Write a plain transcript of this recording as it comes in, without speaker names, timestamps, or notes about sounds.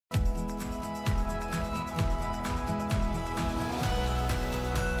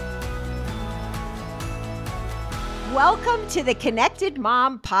Welcome to the Connected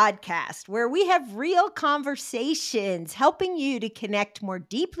Mom podcast, where we have real conversations helping you to connect more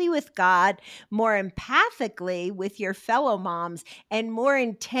deeply with God, more empathically with your fellow moms, and more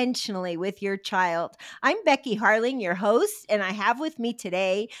intentionally with your child. I'm Becky Harling, your host, and I have with me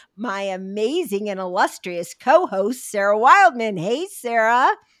today my amazing and illustrious co-host, Sarah Wildman. Hey, Sarah.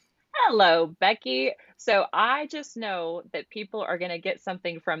 Hello, Becky. So I just know that people are going to get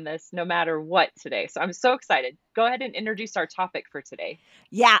something from this no matter what today. So I'm so excited. Go ahead and introduce our topic for today.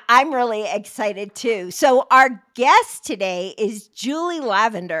 Yeah, I'm really excited too. So, our guest today is Julie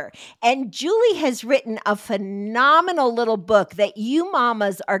Lavender, and Julie has written a phenomenal little book that you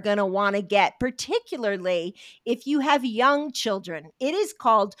mamas are going to want to get, particularly if you have young children. It is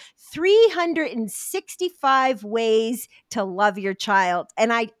called 365 Ways to Love Your Child.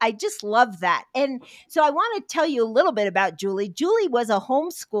 And I just love that. And so, I want to tell you a little bit about Julie. Julie was a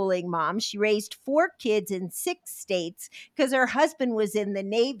homeschooling mom. She raised 4 kids in 6 states because her husband was in the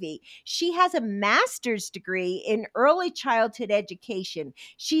Navy. She has a master's degree in early childhood education.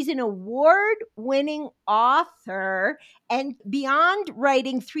 She's an award winning author. And beyond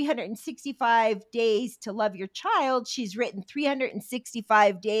writing 365 Days to Love Your Child, she's written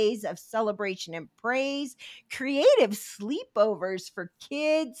 365 Days of Celebration and Praise, creative sleepovers for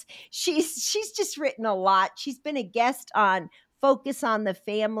kids. She's just written a lot. She's been a guest on Focus on the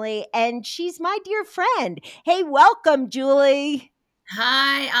Family, and she's my dear friend. Hey, welcome, Julie.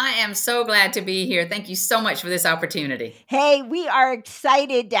 Hi, I am so glad to be here. Thank you so much for this opportunity. Hey, we are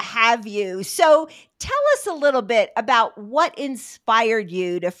excited to have you. So, tell us a little bit about what inspired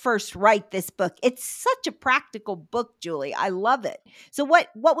you to first write this book. It's such a practical book, Julie. I love it. So, what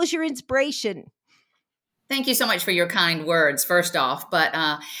was your inspiration? Thank you so much for your kind words, first off. But,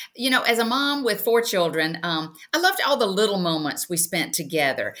 as a mom with 4 children, I loved all the little moments we spent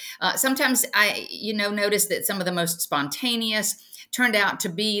together. Sometimes I, noticed that some of the most spontaneous turned out to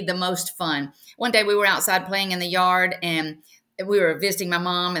be the most fun. One day we were outside playing in the yard and we were visiting my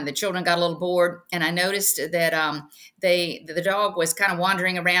mom and the children got a little bored. And I noticed that the dog was kind of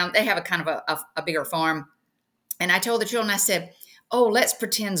wandering around. They have a kind of a bigger farm. And I told the children, I said, oh, let's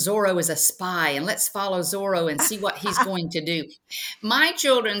pretend Zorro is a spy and let's follow Zorro and see what he's going to do. My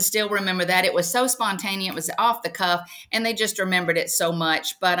children still remember that. It was so spontaneous. It was off the cuff and they just remembered it so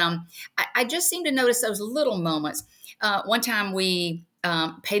much. But I just seem to notice those little moments. One time we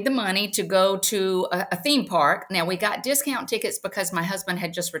paid the money to go to a theme park. Now we got discount tickets because my husband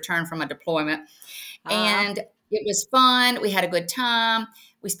had just returned from a deployment. And it was fun. We had a good time.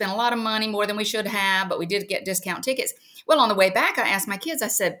 We spent a lot of money, more than we should have, but we did get discount tickets. Well, on the way back, I asked my kids, I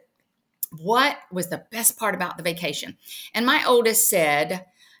said, what was the best part about the vacation? And my oldest said,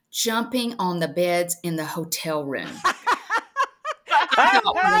 jumping on the beds in the hotel room. I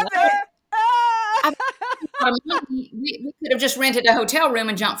love it. We could have just rented a hotel room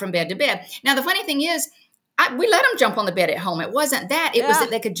and jumped from bed to bed. Now, the funny thing is, we let them jump on the bed at home. It wasn't that. It was that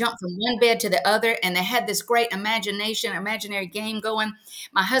they could jump from one bed to the other, and they had this great imaginary game going.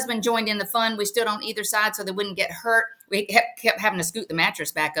 My husband joined in the fun. We stood on either side so they wouldn't get hurt. We kept having to scoot the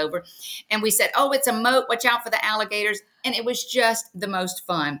mattress back over. And we said, oh, it's a moat. Watch out for the alligators. And it was just the most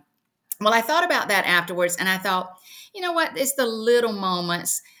fun. Well, I thought about that afterwards, and I thought, you know what? It's the little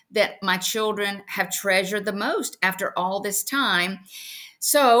moments that my children have treasured the most after all this time.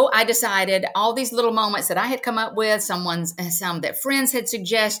 So I decided all these little moments that I had come up with, some that friends had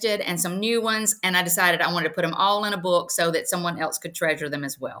suggested, and some new ones, and I decided I wanted to put them all in a book so that someone else could treasure them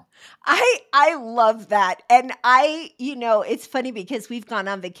as well. I love that. And it's funny because we've gone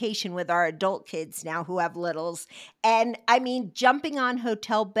on vacation with our adult kids now who have littles. And I mean, jumping on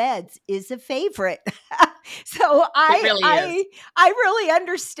hotel beds is a favorite. So It really is. I really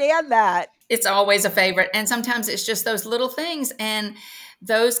understand that. It's always a favorite. And sometimes it's just those little things. And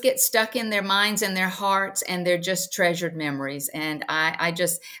those get stuck in their minds and their hearts, and they're just treasured memories. And I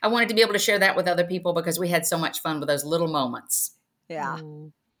wanted to be able to share that with other people because we had so much fun with those little moments. Yeah.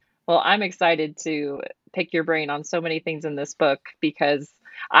 Well, I'm excited to pick your brain on so many things in this book because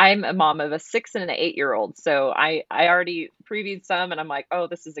I'm a mom of a 6 and an 8-year-old. So I already previewed some and I'm like, oh,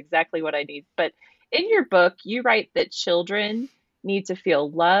 this is exactly what I need. But in your book, you write that children need to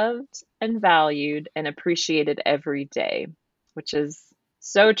feel loved and valued and appreciated every day, which is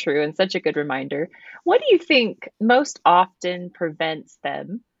so true and such a good reminder. What do you think most often prevents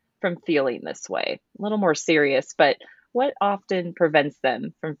them from feeling this way? A little more serious, but what often prevents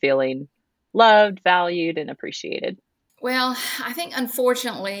them from feeling loved, valued, and appreciated? Well, I think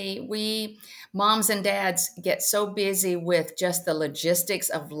unfortunately, we moms and dads get so busy with just the logistics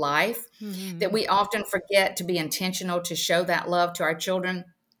of life that Mhm. we often forget to be intentional to show that love to our children.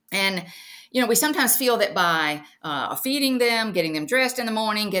 And, we sometimes feel that by feeding them, getting them dressed in the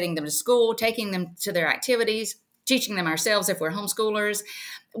morning, getting them to school, taking them to their activities, teaching them ourselves if we're homeschoolers,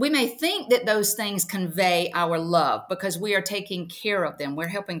 we may think that those things convey our love because we are taking care of them. We're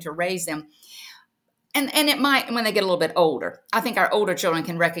helping to raise them. And it might when they get a little bit older. I think our older children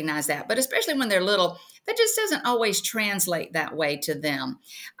can recognize that. But especially when they're little, that just doesn't always translate that way to them.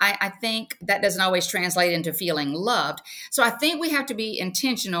 I think that doesn't always translate into feeling loved. So I think we have to be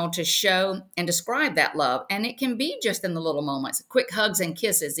intentional to show and describe that love. And it can be just in the little moments, quick hugs and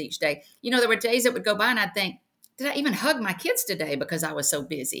kisses each day. There were days that would go by and I'd think, did I even hug my kids today because I was so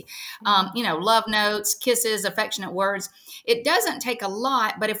busy? Love notes, kisses, affectionate words. It doesn't take a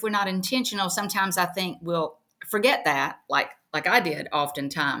lot, but if we're not intentional, sometimes I think we'll forget that, like I did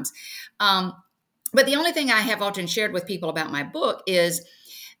oftentimes. But the only thing I have often shared with people about my book is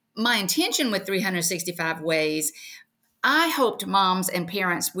my intention with 365 Ways. I hoped moms and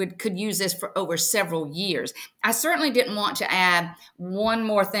parents could use this for over several years. I certainly didn't want to add one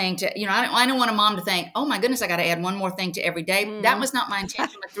more thing to, I don't want a mom to think, oh my goodness, I got to add one more thing to every day. That was not my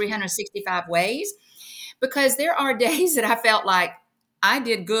intention with 365 Ways, because there are days that I felt like I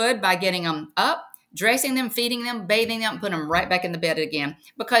did good by getting them up, dressing them, feeding them, bathing them, putting them right back in the bed again,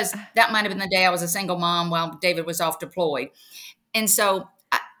 because that might have been the day I was a single mom while David was off deployed. And so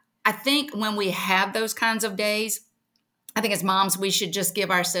I think when we have those kinds of days, I think as moms, we should just give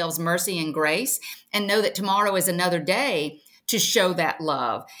ourselves mercy and grace and know that tomorrow is another day to show that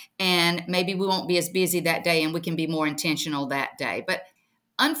love. And maybe we won't be as busy that day and we can be more intentional that day. But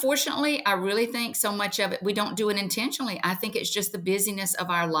unfortunately, I really think so much of it, we don't do it intentionally. I think it's just the busyness of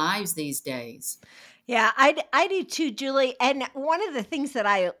our lives these days. Yeah, I do too, Julie. And one of the things that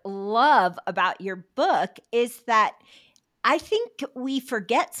I love about your book is that I think we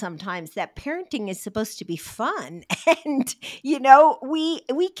forget sometimes that parenting is supposed to be fun. And,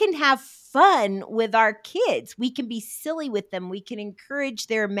 we can have fun with our kids. We can be silly with them. We can encourage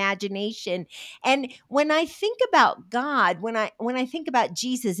their imagination. And when I think about God, when I think about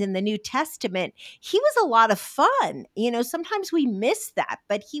Jesus in the New Testament, he was a lot of fun. Sometimes we miss that,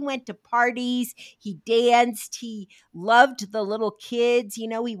 but he went to parties, he danced, he loved the little kids. He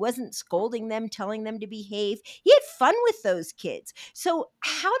wasn't scolding them, telling them to behave. He had fun with those kids. So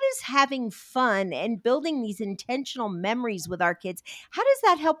how does having fun and building these intentional memories with our kids, how does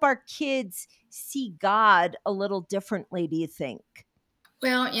that help our kids see God a little differently, do you think?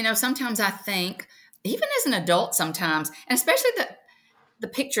 Well, sometimes I think, even as an adult sometimes, and especially the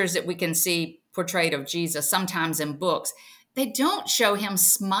pictures that we can see portrayed of Jesus sometimes in books, they don't show him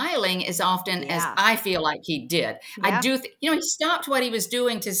smiling as often as I feel like he did. I do, he stopped what he was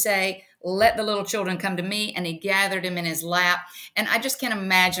doing to say, let the little children come to me, and he gathered him in his lap. And I just can't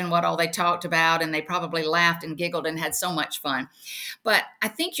imagine what all they talked about, and they probably laughed and giggled and had so much fun. But I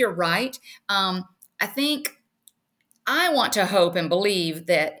think you're right. I think I want to hope and believe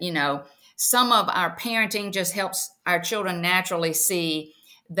that, some of our parenting just helps our children naturally see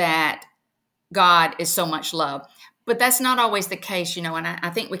that God is so much love. But that's not always the case, and I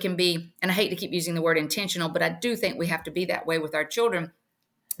think we can be, and I hate to keep using the word intentional, but I do think we have to be that way with our children.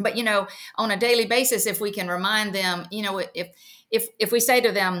 But, on a daily basis, if we can remind them, if we say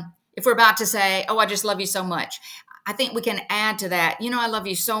to them, if we're about to say, oh, I just love you so much, I think we can add to that, I love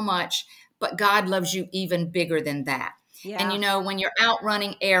you so much, but God loves you even bigger than that. Yeah. And, when you're out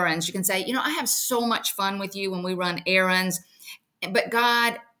running errands, you can say, I have so much fun with you when we run errands, but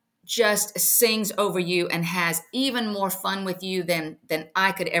God just sings over you and has even more fun with you than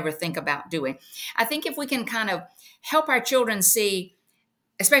I could ever think about doing. I think if we can kind of help our children see,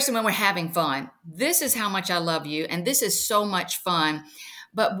 especially when we're having fun, this is how much I love you, and this is so much fun,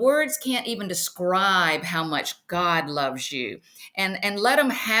 but words can't even describe how much God loves you. And let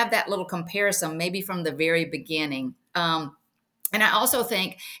them have that little comparison, maybe from the very beginning. And I also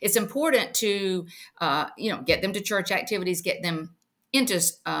think it's important to, get them to church activities, get them into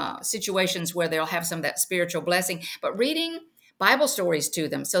situations where they'll have some of that spiritual blessing, but reading Bible stories to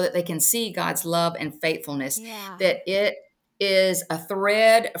them so that they can see God's love and faithfulness, that it is a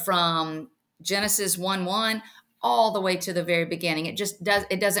thread from Genesis 1:1 all the way to the very beginning. It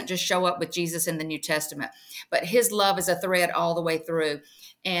doesn't just show up with Jesus in the New Testament, but his love is a thread all the way through.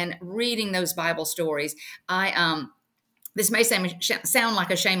 And reading those Bible stories, this may sound like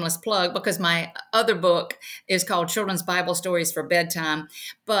a shameless plug because my other book is called Children's Bible Stories for Bedtime,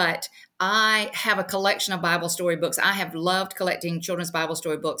 but I have a collection of Bible story books. I have loved collecting children's Bible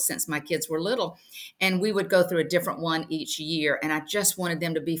story books since my kids were little, and we would go through a different one each year. And I just wanted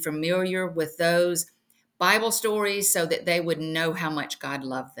them to be familiar with those Bible stories so that they would know how much God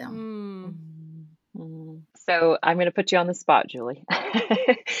loved them. So I'm going to put you on the spot, Julie.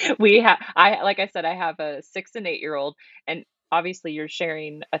 Like I said, I have a 6 and 8 year old, and obviously you're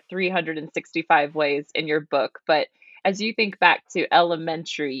sharing a 365 ways in your book. But as you think back to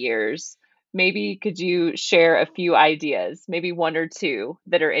elementary years, maybe could you share a few ideas, maybe one or two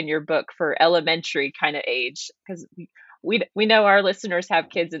that are in your book for elementary kind of age? Because we know our listeners have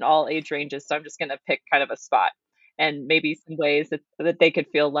kids in all age ranges, so I'm just going to pick kind of a spot and maybe some ways that they could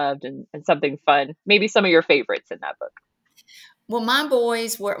feel loved and something fun. Maybe some of your favorites in that book. Well, my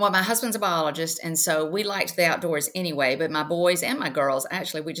boys were, well, my husband's a biologist, and so we liked the outdoors anyway, but my boys and my girls,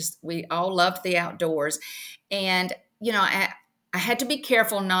 actually, we all loved the outdoors. And, I had to be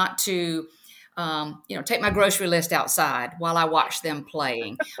careful not to, take my grocery list outside while I watched them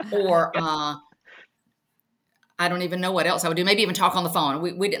playing, or, I don't even know what else I would do. Maybe even talk on the phone.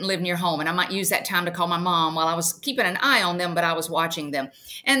 We didn't live near home, and I might use that time to call my mom while I was keeping an eye on them, but I was watching them.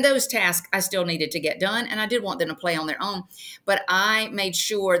 And those tasks I still needed to get done, and I did want them to play on their own. But I made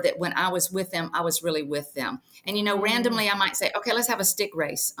sure that when I was with them, I was really with them. And, randomly I might say, okay, let's have a stick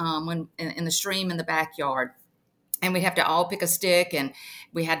race when in the stream in the backyard. And we'd have to all pick a stick, and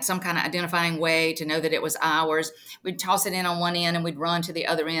we had some kind of identifying way to know that it was ours. We'd toss it in on one end, and we'd run to the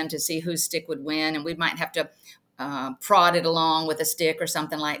other end to see whose stick would win. And we might have to prod it along with a stick or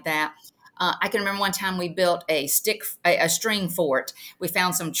something like that. I can remember one time we built a string fort. We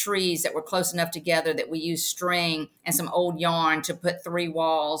found some trees that were close enough together that we used string and some old yarn to put 3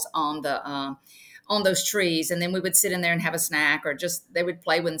 walls on those trees. And then we would sit in there and have a snack, or just they would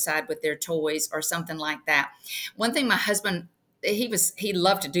play inside with their toys or something like that. One thing my husband, he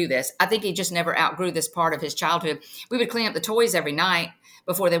loved to do this. I think he just never outgrew this part of his childhood. We would clean up the toys every night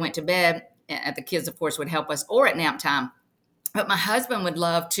before they went to bed. And the kids, of course, would help us, or at nap time. But my husband would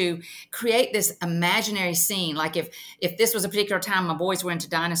love to create this imaginary scene. Like if this was a particular time my boys were into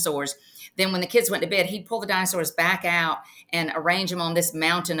dinosaurs, then when the kids went to bed, he'd pull the dinosaurs back out and arrange them on this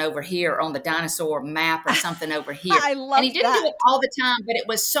mountain over here, or on the dinosaur map or something over here. I love And he didn't that. do it all the time, but it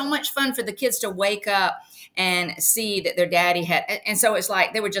was so much fun for the kids to wake up and see that their daddy had. And so it's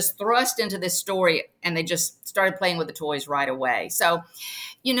like they were just thrust into this story, and they just started playing with the toys right away. So,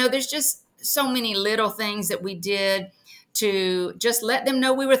 there's just so many little things that we did to just let them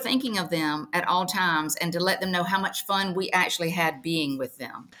know we were thinking of them at all times, and to let them know how much fun we actually had being with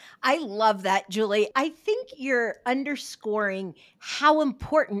them. I love that, Julie. I think you're underscoring how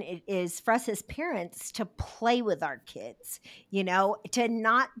important it is for us as parents to play with our kids, to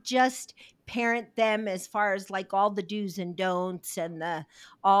not just parent them as far as like all the do's and don'ts and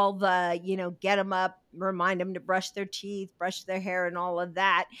all the, get them up, remind them to brush their teeth, brush their hair and all of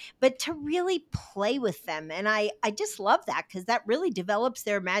that, but to really play with them. And I just love that, because that really develops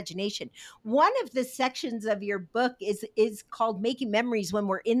their imagination. One of the sections of your book is called Making Memories When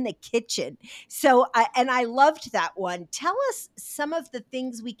We're in the Kitchen. So I loved that one. Tell us some of the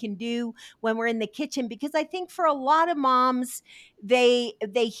things we can do when we're in the kitchen, because I think for a lot of moms, they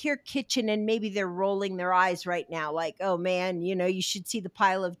hear kitchen and maybe they're rolling their eyes right now, like, oh man, you should see the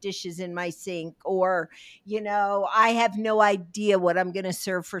pile of dishes in my sink, or I have no idea what I'm going to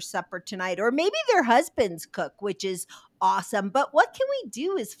serve for supper tonight. Or maybe their husbands cook, which is awesome. But what can we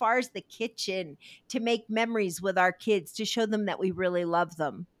do as far as the kitchen to make memories with our kids, to show them that we really love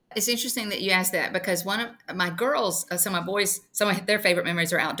them? It's interesting that you asked that, because one of my girls, some of my boys, some of their favorite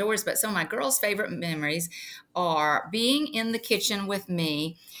memories are outdoors, but some of my girls' favorite memories are being in the kitchen with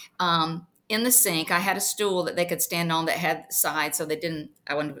me. In the sink, I had a stool that they could stand on that had sides, so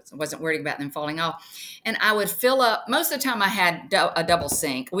I wasn't worried about them falling off. And I would fill up, most of the time I had a double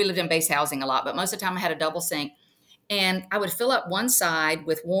sink. We lived in base housing a lot, but most of the time I had a double sink. And I would fill up one side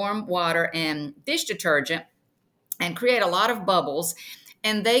with warm water and dish detergent and create a lot of bubbles.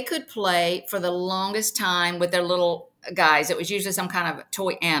 And they could play for the longest time with their little guys. It was usually some kind of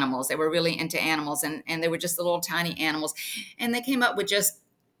toy animals. They were really into animals, and they were just the little tiny animals. And they came up with just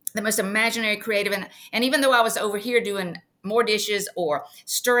the most imaginary, creative. And even though I was over here doing more dishes or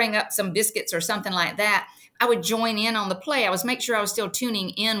stirring up some biscuits or something like that, I would join in on the play. I was make sure I was still tuning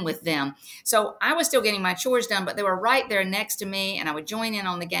in with them. So I was still getting my chores done, but they were right there next to me, and I would join in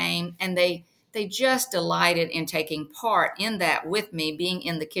on the game. And they just delighted in taking part in that with me, being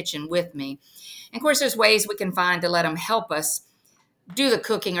in the kitchen with me. And of course, there's ways we can find to let them help us do the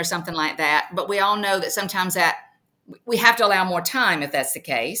cooking or something like that. But we all know that sometimes that we have to allow more time if that's the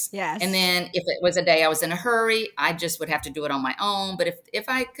case. Yes. And then if it was a day I was in a hurry, I just would have to do it on my own. But if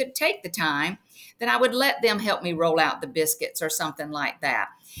I could take the time, then I would let them help me roll out the biscuits or something like that.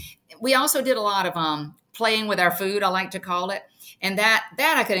 We also did a lot of playing with our food, I like to call it. And that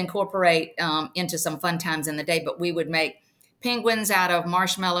I could incorporate into some fun times in the day. But we would make penguins out of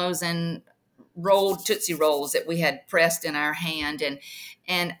marshmallows and rolled Tootsie Rolls that we had pressed in our hand.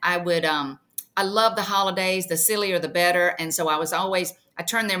 And I would, I love the holidays, the sillier the better. And so I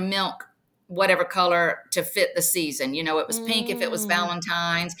turned their milk whatever color to fit the season. You know, it was pink if it was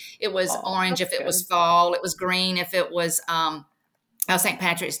Valentine's, it was Oh, orange if that's it was good. fall, it was green if it was St.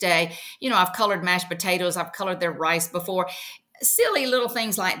 Patrick's Day. You know, I've colored mashed potatoes, I've colored their rice before. Silly little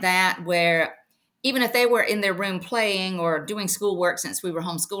things like that, where even if they were in their room playing or doing schoolwork, since we were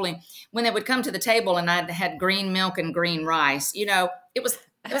homeschooling, when they would come to the table and I had green milk and green rice, you know, it was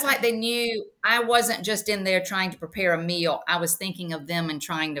like they knew I wasn't just in there trying to prepare a meal. I was thinking of them and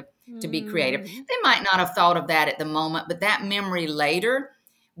trying to be creative. They might not have thought of that at the moment, but that memory later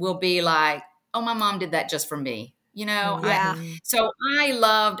will be like, oh, my mom did that just for me. You know, Yeah. so I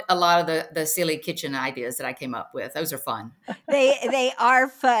loved a lot of the silly kitchen ideas that I came up with. Those are fun. They are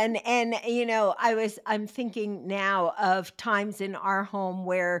fun. And I'm thinking now of times in our home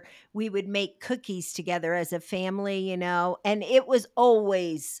where we would make cookies together as a family, and it was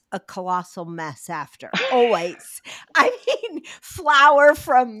always a colossal mess after. Always. I mean, flour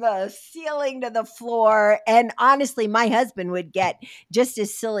from the ceiling to the floor. And honestly, my husband would get just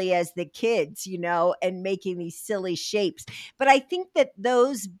as silly as the kids, and making these silly shapes. But I think that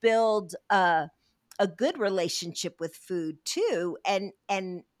those build a good relationship with food too, and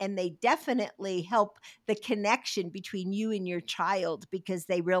they definitely help the connection between you and your child, because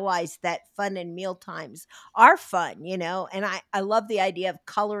they realize that fun and meal times are fun, and I love the idea of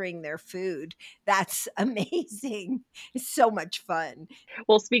coloring their food. That's amazing. It's so much fun.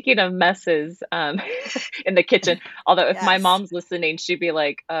 Well, speaking of messes, in the kitchen, although if my Yes. mom's listening, she'd be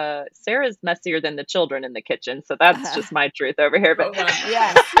like, Sarah's messier than the children in the kitchen. So that's just my truth over here. Oh, wow.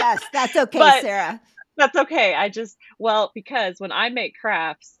 Yes, that's okay, But Sarah. that's okay. Because when I make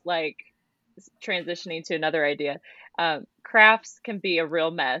crafts, like transitioning to another idea, crafts can be a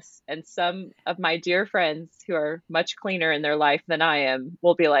real mess. And some of my dear friends who are much cleaner in their life than I am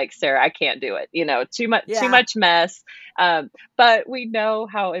will be like, Sarah, I can't do it. Too Yeah. much mess. But we know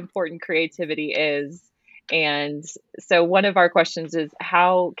how important creativity is. And so one of our questions is,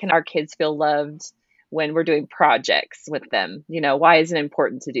 how can our kids feel loved when we're doing projects with them? Why is it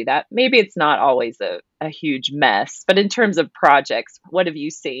important to do that? Maybe it's not always a huge mess, but in terms of projects, what have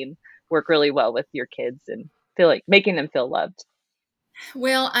you seen work really well with your kids and making them feel loved?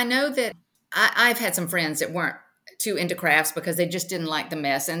 Well, I know that I've had some friends that weren't too into crafts because they just didn't like the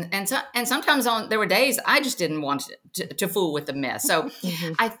mess, and sometimes there were days I just didn't want to fool with the mess. So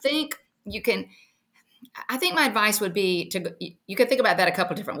Mhm. I think you can. I think my advice would be you can think about that a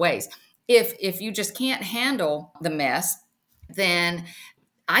couple of different ways. If you just can't handle the mess, then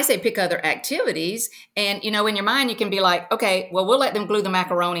I say pick other activities. And, in your mind, you can be like, okay, well, we'll let them glue the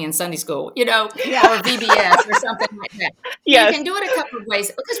macaroni in Sunday school, Yeah. or VBS or something like that. So you Yes. can do it a couple of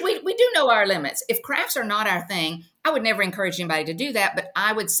ways, because we do know our limits. If crafts are not our thing, I would never encourage anybody to do that. But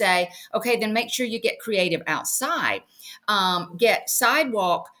I would say, okay, then make sure you get creative outside. Get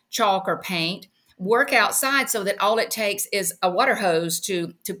sidewalk chalk or paint. Work outside so that all it takes is a water hose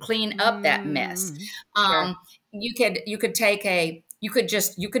to clean up that mess. Sure. Um, you could do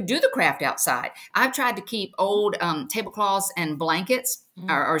the craft outside. I've tried to keep old tablecloths and blankets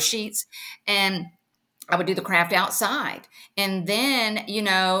or sheets, and I would do the craft outside. And then,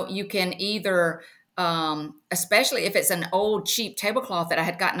 you can either, especially if it's an old cheap tablecloth that I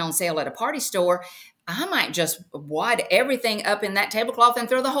had gotten on sale at a party store, I might just wad everything up in that tablecloth and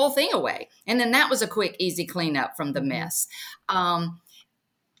throw the whole thing away. And then that was a quick, easy cleanup from the mess.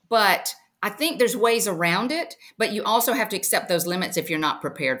 But I think there's ways around it, but you also have to accept those limits if you're not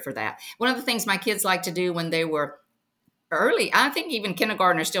prepared for that. One of the things my kids like to do when they were early, I think even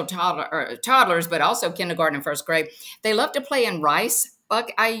kindergarten, are still toddlers, but also kindergarten and first grade, they love to play in rice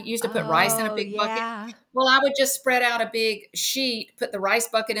bucket. I used to put rice in a Oh, big bucket. yeah. Well, I would just spread out a big sheet, put the rice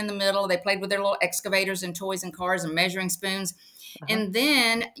bucket in the middle. They played with their little excavators and toys and cars and measuring spoons. And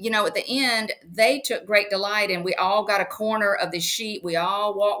then, at the end, they took great delight, and we all got a corner of the sheet. We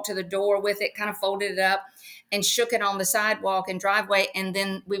all walked to the door with it, kind of folded it up and shook it on the sidewalk and driveway. And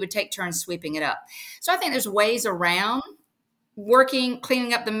then we would take turns sweeping it up. So I think there's ways around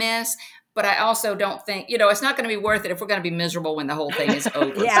cleaning up the mess. But I also don't think, it's not going to be worth it if we're going to be miserable when the whole thing is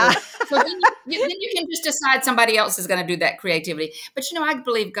over. Yeah. So then you can just decide somebody else is going to do that creativity. But, I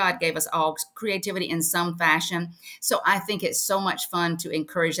believe God gave us all creativity in some fashion. So I think it's so much fun to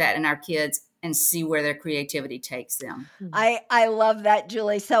encourage that in our kids and see where their creativity takes them. I love that,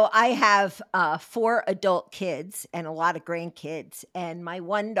 Julie. So I have 4 adult kids and a lot of grandkids, and my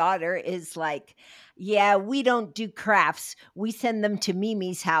one daughter is like, Yeah, we don't do crafts. We send them to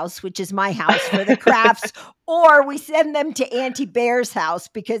Mimi's house, which is my house, for the crafts, or we send them to Auntie Bear's house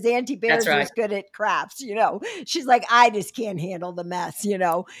because Auntie That's Bear's right. is good at crafts. She's like, I just can't handle the mess.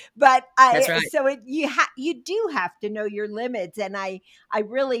 But That's right. so you do have to know your limits, and I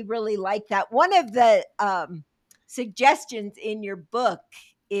really really like that. One of the suggestions in your book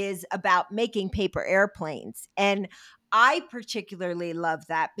is about making paper airplanes, and I particularly love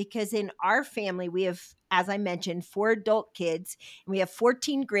that because in our family, we have, as I mentioned, 4 adult kids, and we have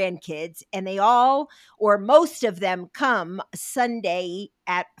 14 grandkids, and they all, or most of them, come Sunday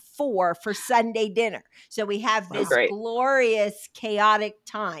at 4 for Sunday dinner. So we have Oh, this great. glorious, chaotic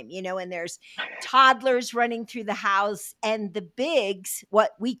time, and there's toddlers running through the house, and the bigs,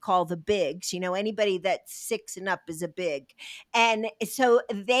 what we call the bigs, anybody that's 6 and up is a big. And so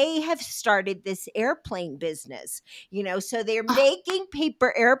they have started this airplane business. So they're Oh, making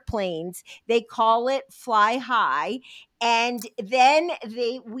paper airplanes. They call it Fly High. And then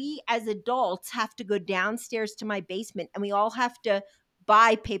we as adults have to go downstairs to my basement, and we all have to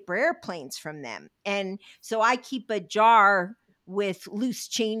buy paper airplanes from them. And so I keep a jar with loose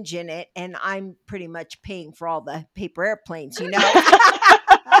change in it, and I'm pretty much paying for all the paper airplanes.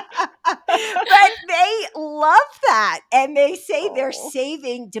 But they love that. And they say they're Oh.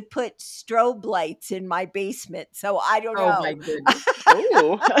 saving to put strobe lights in my basement. So I don't oh my know. goodness.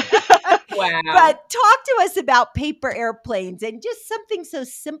 Ooh. Wow. But talk to us about paper airplanes and just something so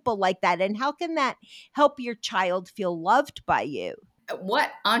simple like that. And how can that help your child feel loved by you?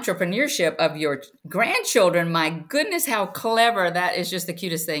 What entrepreneurship of your grandchildren. My goodness, how clever. That is just the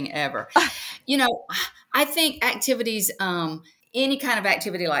cutest thing ever. You know, I think activities, any kind of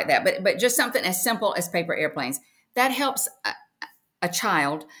activity like that, but just something as simple as paper airplanes, that helps a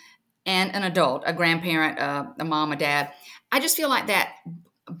child and an adult, a grandparent, a mom, a dad. I just feel like that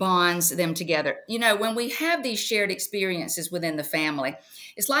bonds them together. When we have these shared experiences within the family,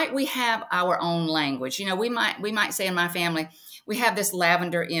 it's like we have our own language. We might say in my family, we have this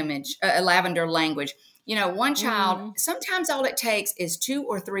lavender image, lavender language. One child, Mm. sometimes all it takes is 2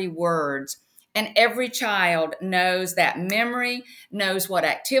 or 3 words, and every child knows that memory, knows what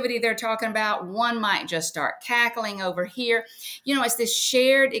activity they're talking about. One might just start cackling over here. It's this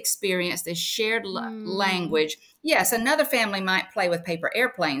shared experience, this shared Mm. language. Yes, another family might play with paper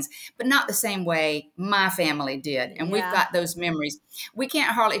airplanes, but not the same way my family did. And we've Yeah. got those memories. We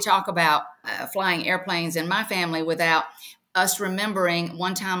can't hardly talk about flying airplanes in my family without us remembering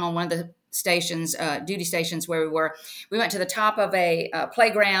one time on one of the stations, duty stations where we went to the top of a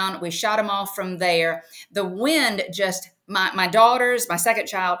playground. We shot them off from there. The wind just, my daughter's, my second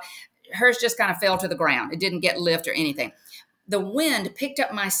child, hers just kind of fell to the ground. It didn't get lift or anything. The wind picked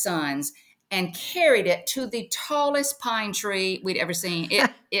up my son's and carried it to the tallest pine tree we'd ever seen.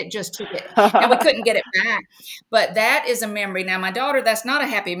 It just took it, and we couldn't get it back. But that is a memory. Now, my daughter, that's not a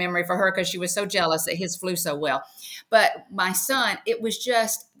happy memory for her because she was so jealous that his flew so well. But my son, it was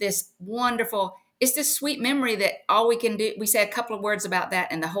just this wonderful, it's this sweet memory that all we can do, we say a couple of words about that,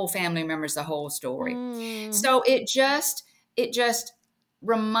 and the whole family remembers the whole story. Mm. So it just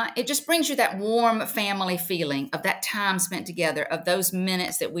brings you that warm family feeling of that time spent together, of those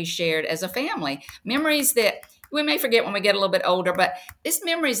minutes that we shared as a family. Memories that we may forget when we get a little bit older, but it's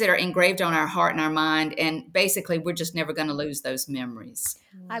memories that are engraved on our heart and our mind. And basically, we're just never going to lose those memories.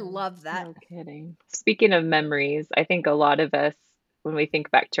 I love that. No kidding. Speaking of memories, I think a lot of us, when we think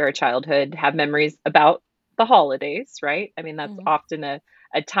back to our childhood, have memories about the holidays, right? I mean, that's Mhm. often a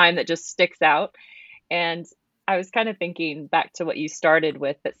time that just sticks out. And I was kind of thinking back to what you started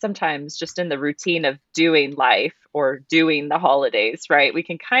with, that sometimes just in the routine of doing life or doing the holidays, right, we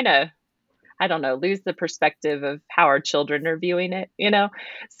can kind of, I don't know, lose the perspective of how our children are viewing it?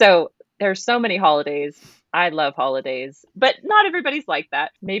 So there's so many holidays. I love holidays, but not everybody's like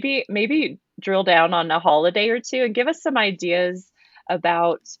that. Maybe drill down on a holiday or two and give us some ideas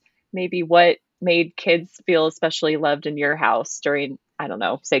about maybe what made kids feel especially loved in your house during, I don't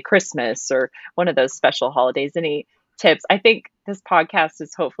know, say Christmas or one of those special holidays. Any tips? I think this podcast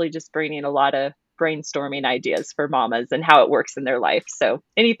is hopefully just bringing a lot of brainstorming ideas for mamas and how it works in their life. So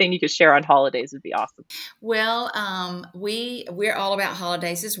anything you could share on holidays would be awesome. Well, we're all about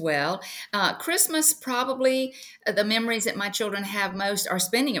holidays as well. Christmas, probably the memories that my children have most are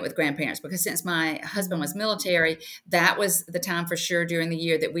spending it with grandparents, because since my husband was military, that was the time for sure during the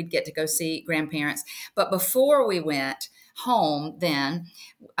year that we'd get to go see grandparents. But before we went home, then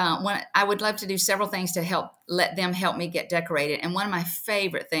when I would love to do several things to let them help me get decorated. And one of my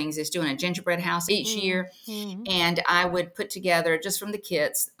favorite things is doing a gingerbread house each year. Mhm. And I would put together, just from the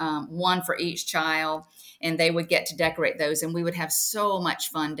kits, one for each child, and they would get to decorate those. And we would have so much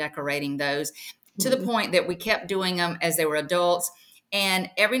fun decorating those. to the Mhm. point that we kept doing them as they were adults. And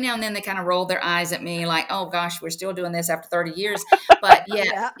every now and then they kind of rolled their eyes at me like, oh gosh, we're still doing this after 30 years. But yet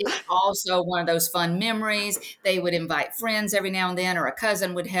Yeah. it's also one of those fun memories. They would invite friends every now and then, or a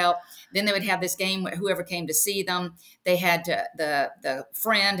cousin would help. Then they would have this game where whoever came to see them, they had to, the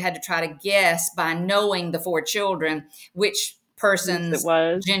friend had to try to guess by knowing the four children, which Whose it person's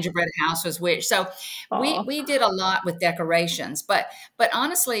was. gingerbread house was which. So Aw. we did a lot with decorations, but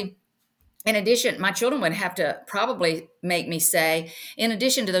honestly, in addition, my children would have to probably make me say, in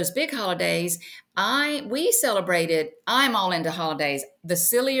addition to those big holidays, we celebrated. I'm all into holidays. The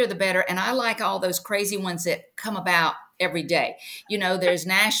sillier, the better, and I like all those crazy ones that come about every day. You know, there's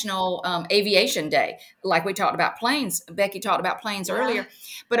National Aviation Day, like we talked about planes. Becky talked about planes Yeah. earlier,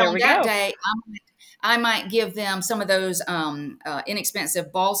 but There on we that go. day, I might give them some of those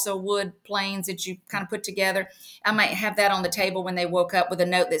inexpensive balsa wood planes that you kind of put together. I might have that on the table when they woke up with a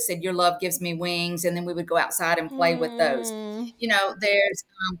note that said, "Your love gives me wings," and then we would go outside and play with those. Mm. You know,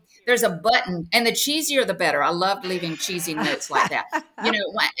 there's a button, and the cheesier the better. I loved leaving cheesy notes like that. You know,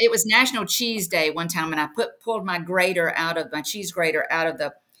 it was National Cheese Day one time, and I pulled my cheese grater out of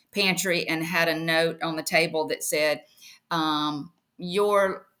the pantry and had a note on the table that said,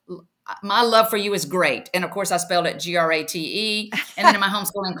 "Your my love for you is great." And of course, I spelled it Grate. And then in my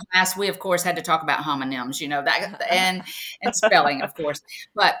homeschooling class, we of course had to talk about homonyms, you know, that and spelling, of course.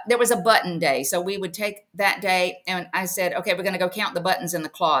 But there was a button day, so we would take that day, and I said, okay, we're going to go count the buttons in the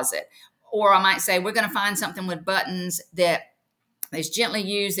closet, or I might say we're going to find something with buttons that is gently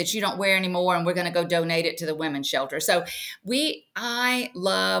used that you don't wear anymore, and we're going to go donate it to the women's shelter. So I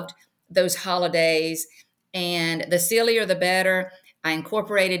loved those holidays, and the sillier the better. I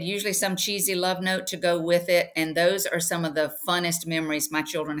incorporated usually some cheesy love note to go with it, and those are some of the funnest memories my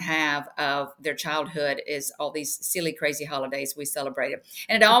children have of their childhood, is all these silly crazy holidays we celebrated.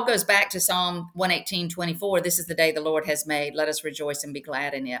 And it all goes back to Psalm 118:24. This is the day the Lord has made, let us rejoice and be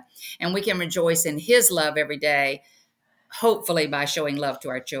glad in it. And we can rejoice in his love every day, hopefully by showing love to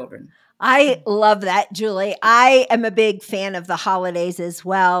our children. I love that, Julie. I am a big fan of the holidays as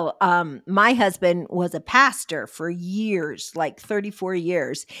well. My husband was a pastor for years, like 34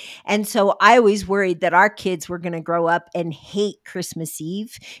 years. And so I always worried that our kids were going to grow up and hate Christmas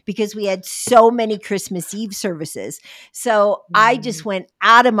Eve because we had so many Christmas Eve services. So I just went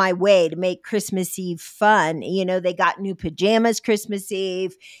out of my way to make Christmas Eve fun. You know, they got new pajamas Christmas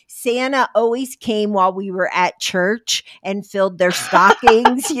Eve. Santa always came while we were at church and filled their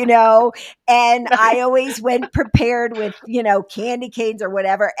stockings, you know, and I Nice. always went prepared with, you know, candy canes or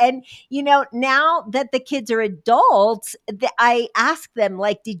whatever. And, you know, now that the kids are adults, I ask them,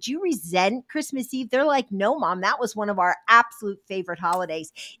 like, did you resent Christmas Eve? They're like, no, mom, that was one of our absolute favorite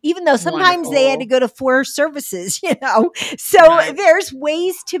holidays, even though sometimes they had to Wonderful. go to 4 services, you know. So Right. there's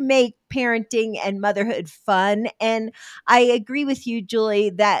ways to make parenting and motherhood fun. And I agree with you,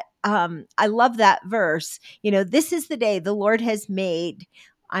 Julie, that I love that verse. You know, this is the day the Lord has made.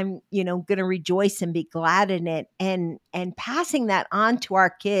 I'm, you know, going to rejoice and be glad in it, and passing that on to our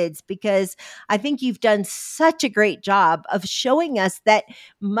kids, because I think you've done such a great job of showing us that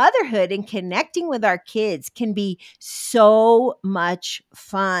motherhood and connecting with our kids can be so much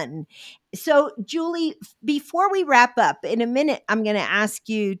fun. So, Julie, before we wrap up, in a minute, I'm going to ask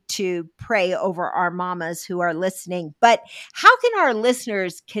you to pray over our mamas who are listening. But how can our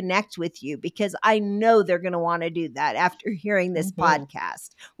listeners connect with you? Because I know they're going to want to do that after hearing this Mhm. podcast.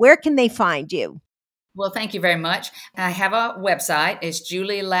 Where can they find you? Well, thank you very much. I have a website. It's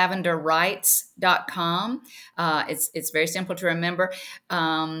julielavenderwrites.com. It's very simple to remember.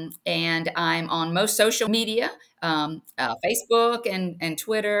 And I'm on most social media, Facebook and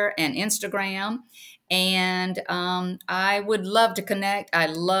Twitter and Instagram. And I would love to connect. I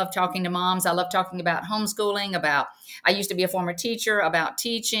love talking to moms. I love talking about homeschooling, I used to be a former teacher, about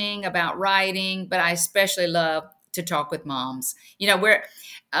teaching, about writing, but I especially love to talk with moms. You know,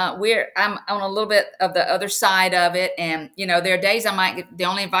 I'm on a little bit of the other side of it, and you know, there are days the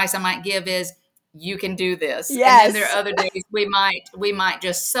only advice I might give is you can do this, and then there are Yes. other days we might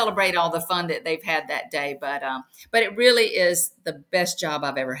just celebrate all the fun that they've had that day. But it really is the best job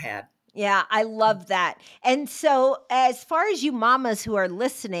I've ever had. Yeah, I love that. And so, as far as you mamas who are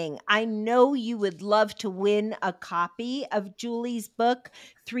listening, I know you would love to win a copy of Julie's book,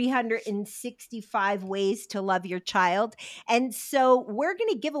 365 Ways to Love Your Child. And so we're going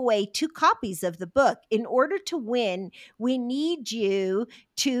to give away 2 copies of the book. In order to win, we need you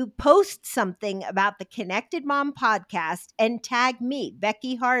to post something about the Connected Mom podcast and tag me,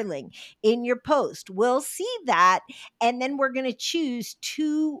 Becky Harling, in your post. We'll see that. And then we're going to choose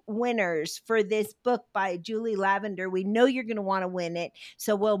 2 winners for this book by Julie Lavender. We know you're going to want to win it.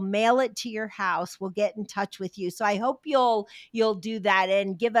 So we'll mail it to your house. We'll get in touch with you. So I hope you'll do that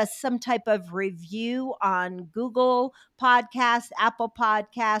and give us some type of review on Google Podcasts, Apple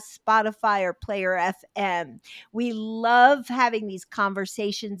Podcasts, Spotify, or Player FM. We love having these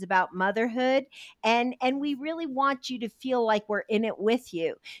conversations about motherhood, and we really want you to feel like we're in it with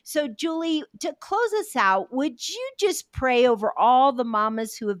you. So Julie, to close us out, would you just pray over all the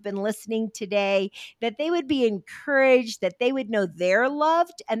mamas who have been listening today, that they would be encouraged, that they would know they're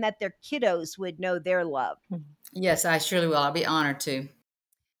loved, and that their kiddos would know they're loved? Yes, I surely will. I'll be honored to.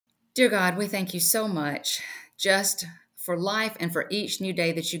 Dear God, we thank you so much just for life and for each new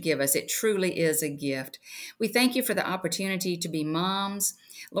day that you give us. It truly is a gift. We thank you for the opportunity to be moms.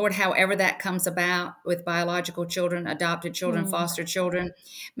 Lord, however that comes about with biological children, adopted children, foster children,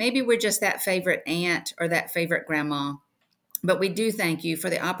 maybe we're just that favorite aunt or that favorite grandma. But we do thank you for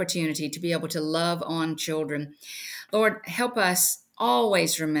the opportunity to be able to love on children. Lord, help us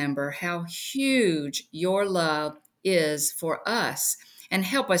always remember how huge your love is for us, and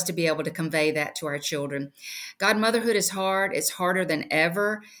help us to be able to convey that to our children. God, motherhood is hard. It's harder than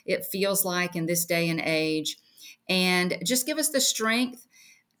ever, it feels like, in this day and age. And just give us the strength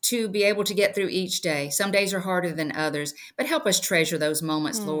to be able to get through each day. Some days are harder than others, but help us treasure those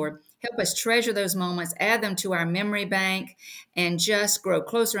moments, Lord. Help us treasure those moments, add them to our memory bank, and just grow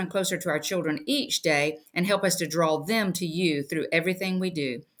closer and closer to our children each day, and help us to draw them to you through everything we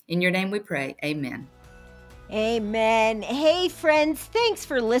do. In your name we pray, amen. Amen. Hey, friends, thanks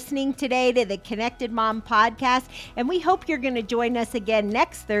for listening today to the Connected Mom podcast. And we hope you're going to join us again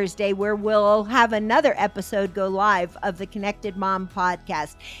next Thursday, where we'll have another episode go live of the Connected Mom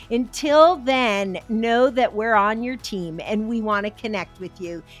podcast. Until then, know that we're on your team and we want to connect with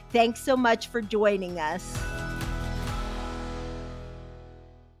you. Thanks so much for joining us.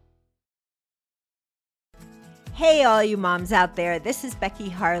 Hey, all you moms out there, this is Becky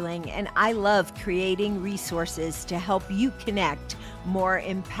Harling, and I love creating resources to help you connect more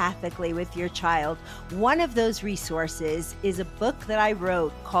empathically with your child. One of those resources is a book that I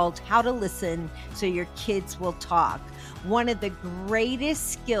wrote called How to Listen So Your Kids Will Talk. One of the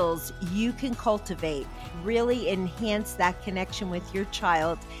greatest skills you can cultivate, really enhance that connection with your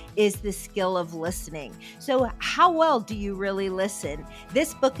child, is the skill of listening. So how well do you really listen?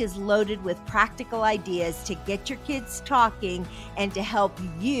 This book is loaded with practical ideas to get your kids talking and to help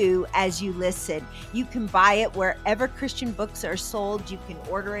you as you listen. You can buy it wherever Christian books are sold. You can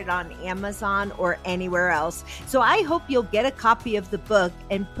order it on Amazon or anywhere else. So I hope you'll get a copy of the book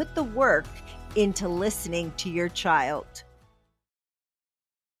and put the work into listening to your child.